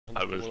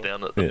I was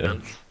down at the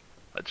vents.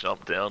 I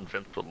jumped down,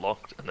 vents were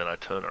locked, and then I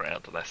turn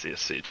around and I see a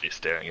CG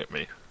staring at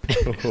me. He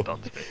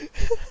stuns me.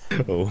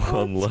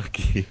 Oh,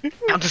 unlucky.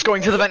 Hound is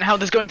going to the vent,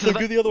 Hound is going to the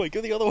vent. Go the other way,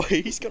 go the other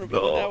way. He's gonna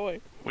go that way.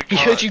 He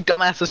heard you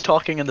dumbasses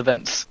talking in the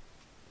vents.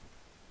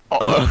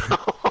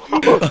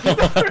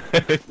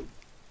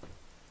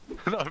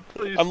 No,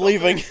 please. I'm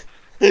leaving.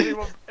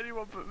 Anyone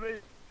but me.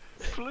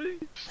 Please.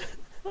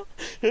 No,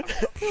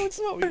 it's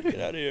not. We can get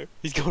out of here.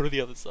 He's going to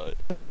the other side.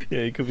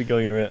 Yeah, he could be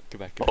going around. Go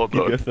back. Go Oh, back.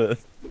 no. You go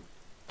first.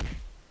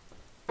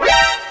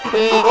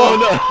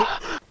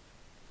 Oh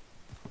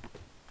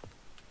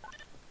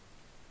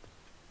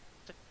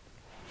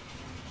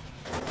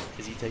no!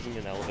 Is he taking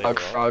an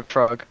elevator?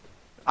 Frog.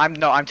 I'm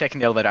taking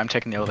the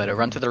elevator,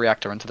 Run to the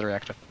reactor,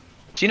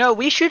 Do you know,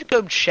 we should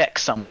go check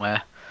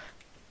somewhere.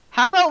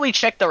 How about we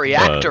check the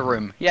reactor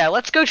room? Yeah,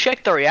 let's go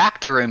check the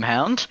reactor room,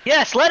 Hound.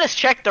 Yes, let us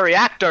check the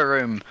reactor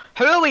room.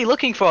 Who are we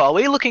looking for? Are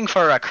we looking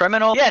for a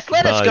criminal? Yes,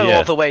 let us go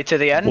all the way to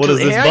the end. What does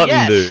this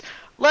button do?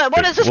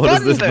 What does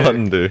this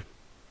button do?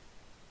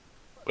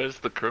 Where's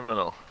the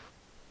criminal?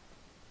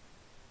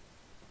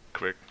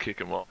 Quick, kick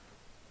him off.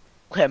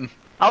 Him.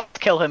 I'll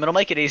kill him, it'll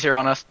make it easier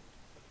on us.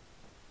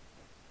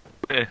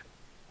 Eh.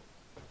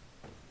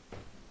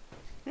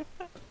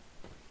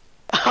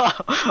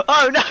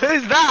 Oh no,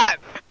 who's that?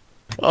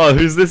 Oh,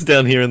 who's this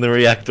down here in the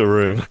reactor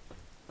room?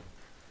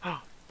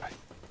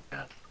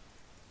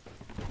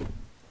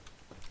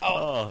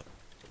 Oh.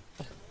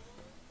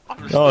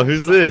 Oh,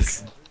 who's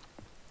this?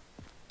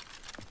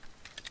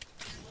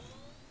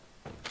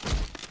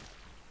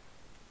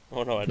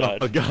 Oh no, I died.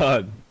 Oh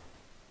god.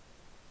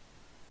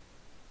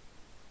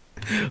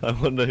 I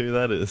wonder who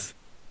that is.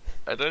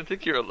 I don't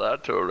think you're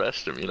allowed to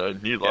arrest him, you know,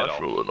 new life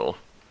rule and all.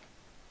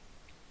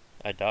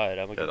 I died.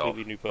 I'm a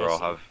completely new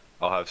person. Or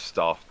I'll have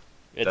staff.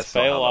 It's That's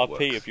fail not how that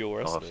RP works. if you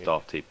arrest I'll me. have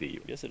staff TP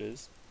you. Yes, it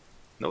is.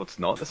 No, it's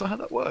not. That's not how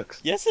that works.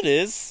 Yes, it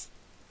is.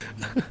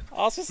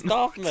 Ask a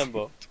staff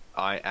member.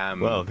 I am.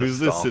 Well, the who's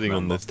this staff sitting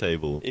on member. this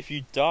table? If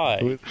you die,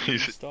 Who- you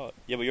start.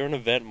 Yeah, but you're an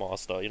event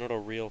master. You're not a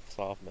real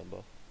staff member.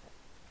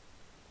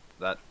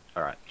 That.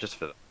 All right, just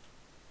for that.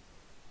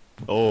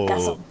 Oh.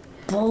 That's some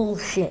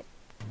bullshit.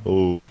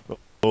 Oh.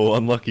 Oh,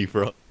 unlucky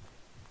for.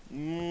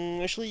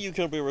 Actually, you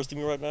can't be arresting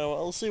me right now.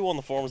 I'll see you on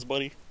the forums,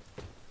 buddy.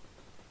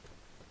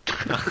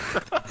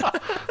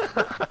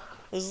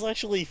 This is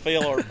actually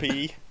fail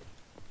RP.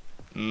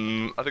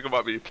 I think I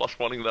might be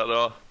 +1ing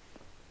that,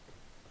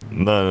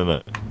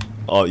 No.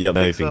 Oh, yeah,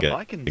 now you can get.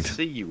 I can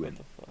see you in.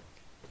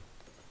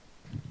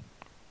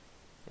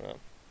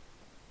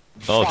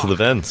 Oh, to the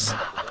vents.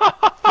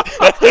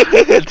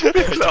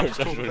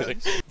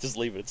 Just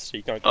leave it. So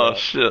you can't. Oh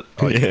shit.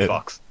 Oh, you Yeah.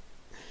 fucks.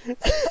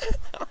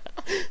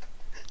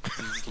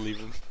 Just leave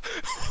him.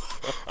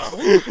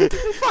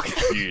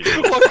 You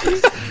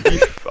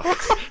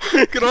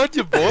fucks. Good on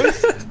you,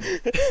 boys.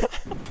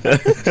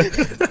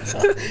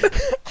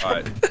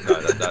 Alright,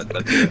 no,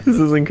 that's it. This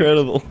is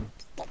incredible.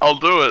 I'll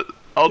do it.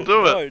 I'll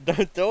do it. No,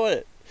 don't do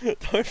it.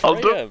 Don't I'll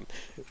free do- him.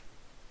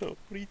 What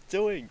are you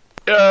doing?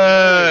 Yay!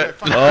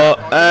 Oh,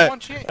 hey. One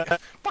chance.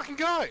 Fucking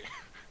go!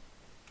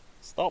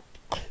 Stop.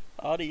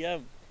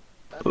 RDM.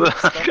 Come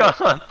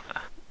on.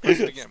 Press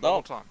it again, one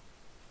more Stop. time.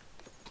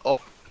 Oh,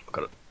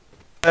 got it.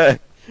 Hey.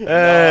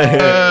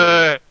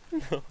 Hey.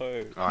 No.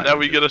 Alright, Now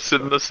we get to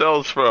sit in the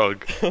cells,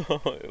 Frog.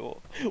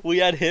 We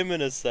had him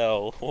in a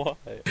cell. Why?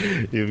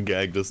 You've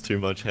gagged us too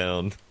much,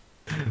 Hound.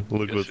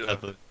 Look Yes, what's you have.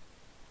 happened.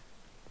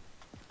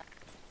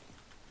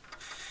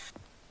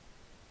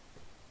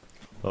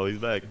 Oh, he's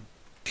back.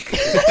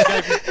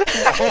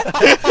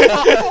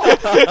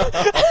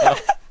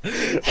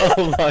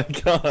 Oh my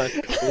god.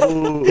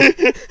 Ooh.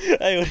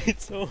 Hey, what are you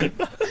doing?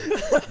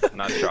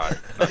 Nice try.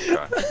 Nice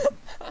try.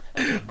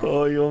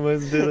 Oh, you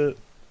almost did it.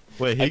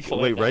 Wait, I call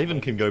it wait, that, Raven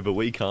man. can go, but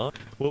we can't.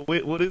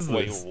 What is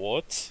Wait, this?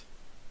 what?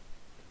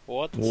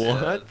 What?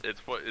 What?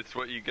 It's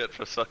what you get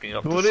for sucking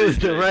up. What the is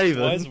CG. the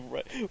Raven? Why is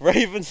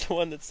Raven's the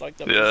one that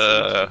sucked up the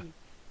Yeah. CG?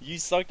 You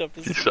sucked up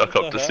the You CG. suck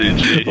what up the hell?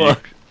 CG.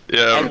 What?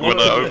 Yeah, I when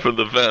looked I him- opened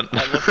the vent.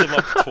 I looked him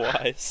up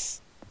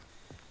twice.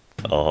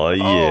 Oh Oh,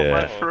 yeah.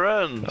 my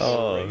friends.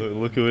 Oh,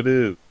 look who it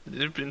is.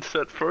 You've been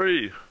set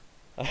free.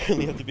 I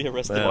only have to be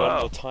arrested Wow. one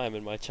more time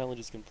and my challenge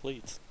is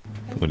complete.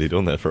 What are you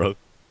doing there, Frog?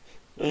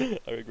 I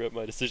regret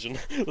my decision.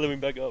 Let me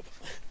back up.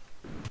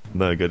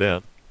 No, go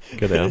down.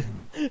 Go down.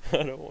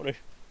 I don't want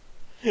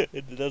to.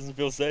 It doesn't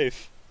feel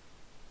safe.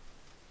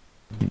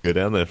 Go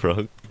down there,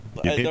 Frog.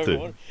 You I need don't to.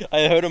 want to.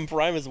 I heard him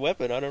prime his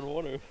weapon. I don't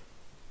want to.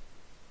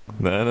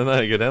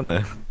 No, go down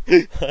there.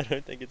 I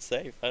don't think it's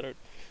safe. I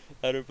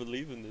don't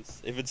believe in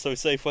this. If it's so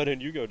safe, why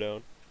don't you go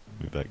down?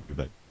 Be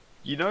back.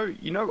 You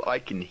know, I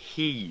can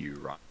hear you,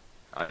 right?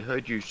 I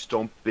heard you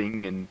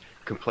stomping and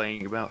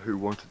complaining about who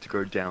wanted to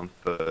go down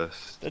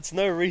first. That's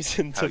no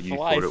reason How to you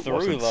fly thought it through,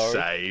 wasn't though.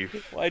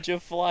 safe. Why'd you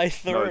fly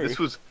through? No, this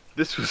was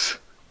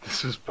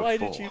before. Why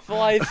did you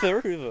fly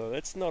through, though?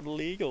 That's not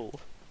legal.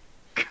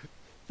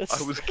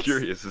 I was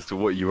curious as to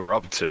what you were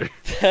up to.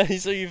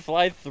 So you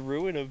fly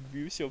through and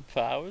abuse your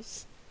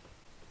powers?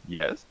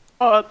 Yes.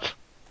 What?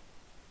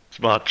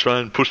 Smart, try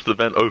and push the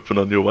vent open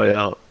on your way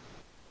out.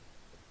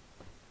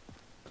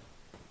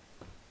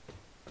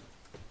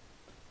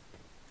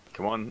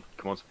 Come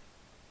on.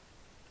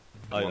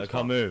 I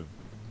can't move.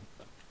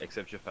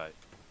 Accept your fate.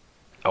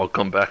 I'll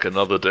come back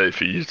another day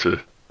for you two.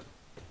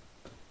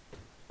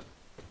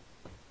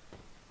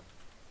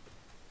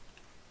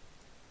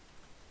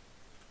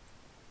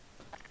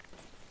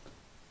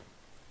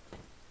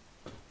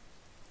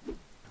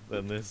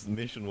 Then this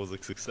mission was a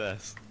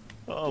success.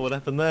 Oh, what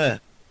happened there?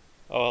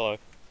 Oh,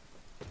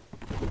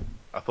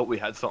 I thought we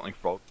had something,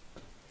 Frog.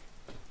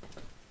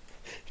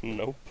 hello.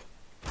 Nope.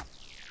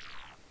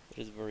 It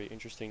is a very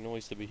interesting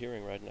noise to be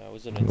hearing right now,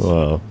 isn't it?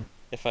 Wow.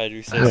 If I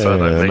do say And so.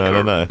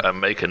 so no. I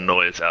make a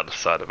noise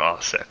outside of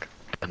RSEC,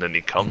 and then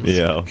he comes.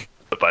 Yeah.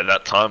 But by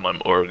that time,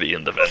 I'm already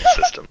in the vent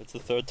system. It's the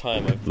third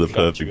time I've The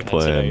shot you perfect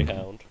today, plan.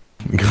 Hound.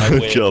 Good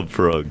win. job,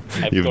 Frog.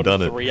 I've You've got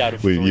done it. 3 out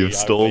of 3. You've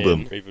stalled win.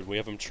 him. Raven, we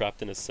have him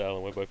trapped in a cell,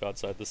 and we're both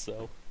outside the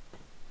cell.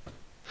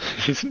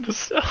 He's in the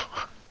cell.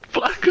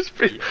 Black has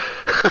been.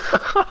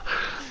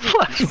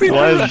 Black's been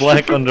Why is arrested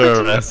Black for under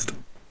murder. arrest?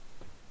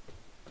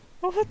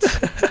 What?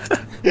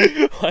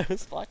 Why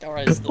was Black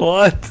arrested?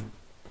 What?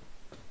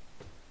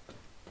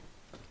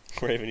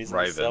 Raven, he's in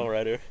the Raven. cell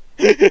right here.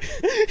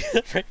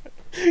 Raven.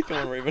 Come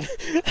on, Raven.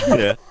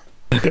 Yeah.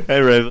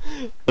 Hey,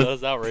 Raven. Let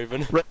us out,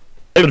 Raven.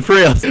 Raven,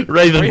 free us!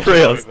 Raven,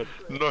 free us! Raven.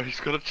 No, he's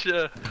got a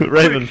chair.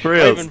 Raven, free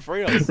Raven, us!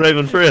 free us.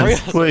 Raven, free us,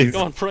 please!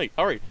 Come on, free.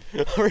 Hurry.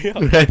 Hurry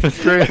up. Raven,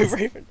 free us!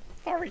 Raven,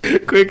 hurry.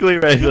 Quickly,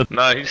 Raven!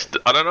 No, I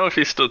don't know if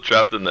he's still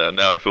trapped in there.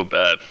 Now I feel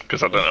bad,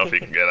 because I don't know if he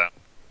can get out.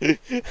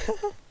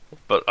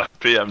 But I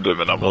PM'd him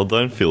and I'm Well,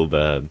 don't feel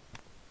bad.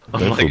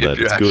 Don't like, feel bad, if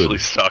you're it's actually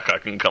good. stuck, I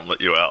can come let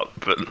you out,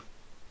 but...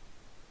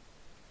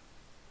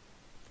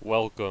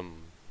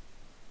 Welcome,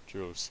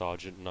 Drill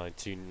Sergeant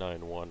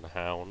 1991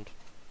 Hound.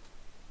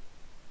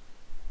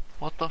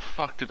 What the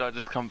fuck did I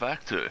just come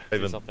back to?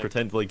 Raven, something.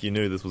 pretend like you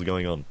knew this was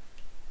going on.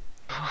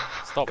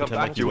 Stop Come Pretend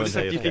back, like you you what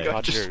weren't do you think AFK.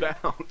 I just Roger.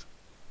 found?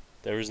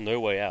 There is no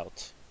way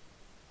out.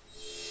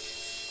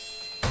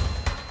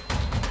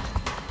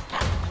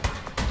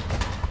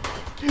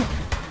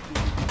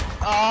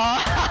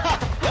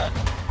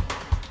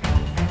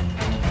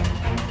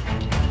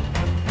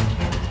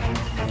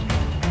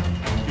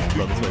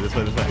 Run this way, this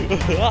way,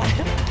 this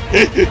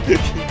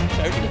way.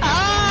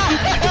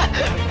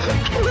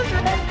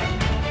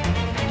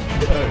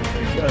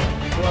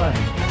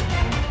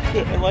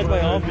 And why's my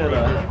arm broken?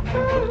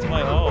 It's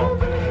my arm.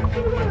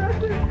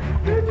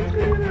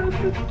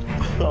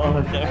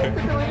 Oh no.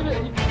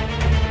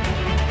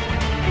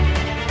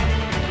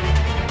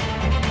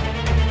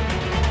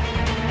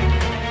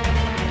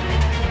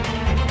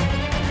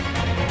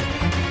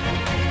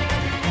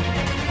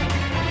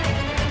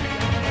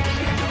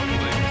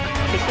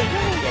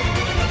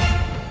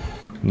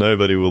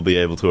 Nobody will be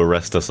able to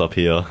arrest us up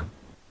here.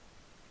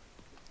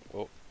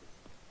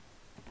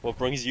 What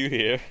brings you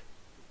here?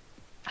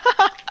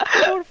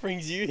 What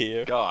brings you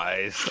here?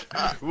 Guys,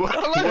 what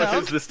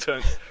has this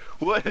turned?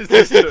 What has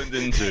this turned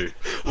into?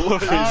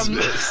 What is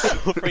this?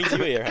 What brings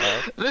you here,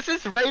 Hal? This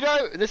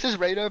is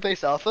radar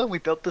based alpha. We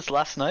built this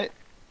last night.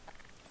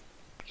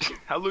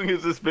 How long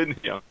has this been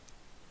here?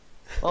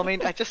 Well, I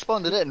mean, I just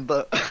spawned it in,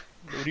 but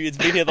It's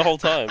been here the whole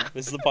time.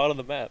 This is the part of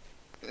the map.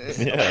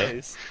 Yeah.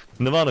 Nice.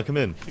 Nirvana, come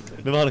in.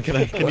 Nirvana, can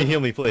you heal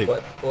me, please?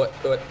 What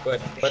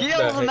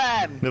heal the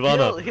man.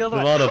 Nirvana, Heal the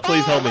man. Nirvana,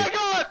 please help me. Oh my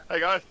god! Hey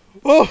guys.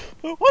 Oh!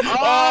 What?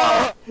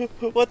 Ah!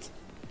 What?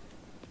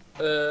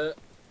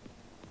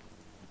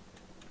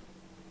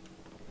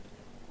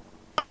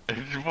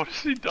 What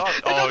has he done?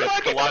 Oh, he's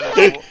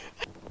collided.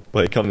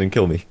 Wait, come and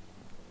kill me.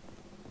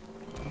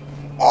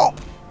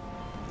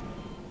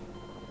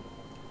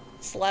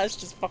 Slash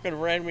just fucking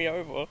ran me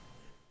over.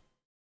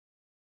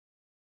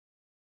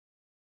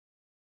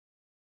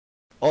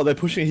 Oh,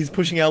 he's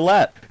pushing our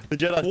lat. The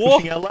Jedi's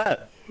What? pushing our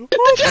lat. What?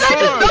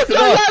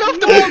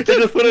 They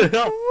just put it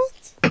up.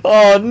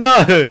 Oh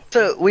no!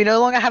 So we no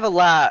longer have a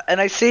lat, and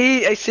I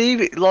see a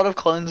lot of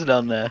clones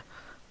down there.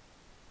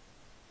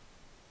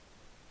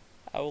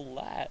 Our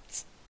lats.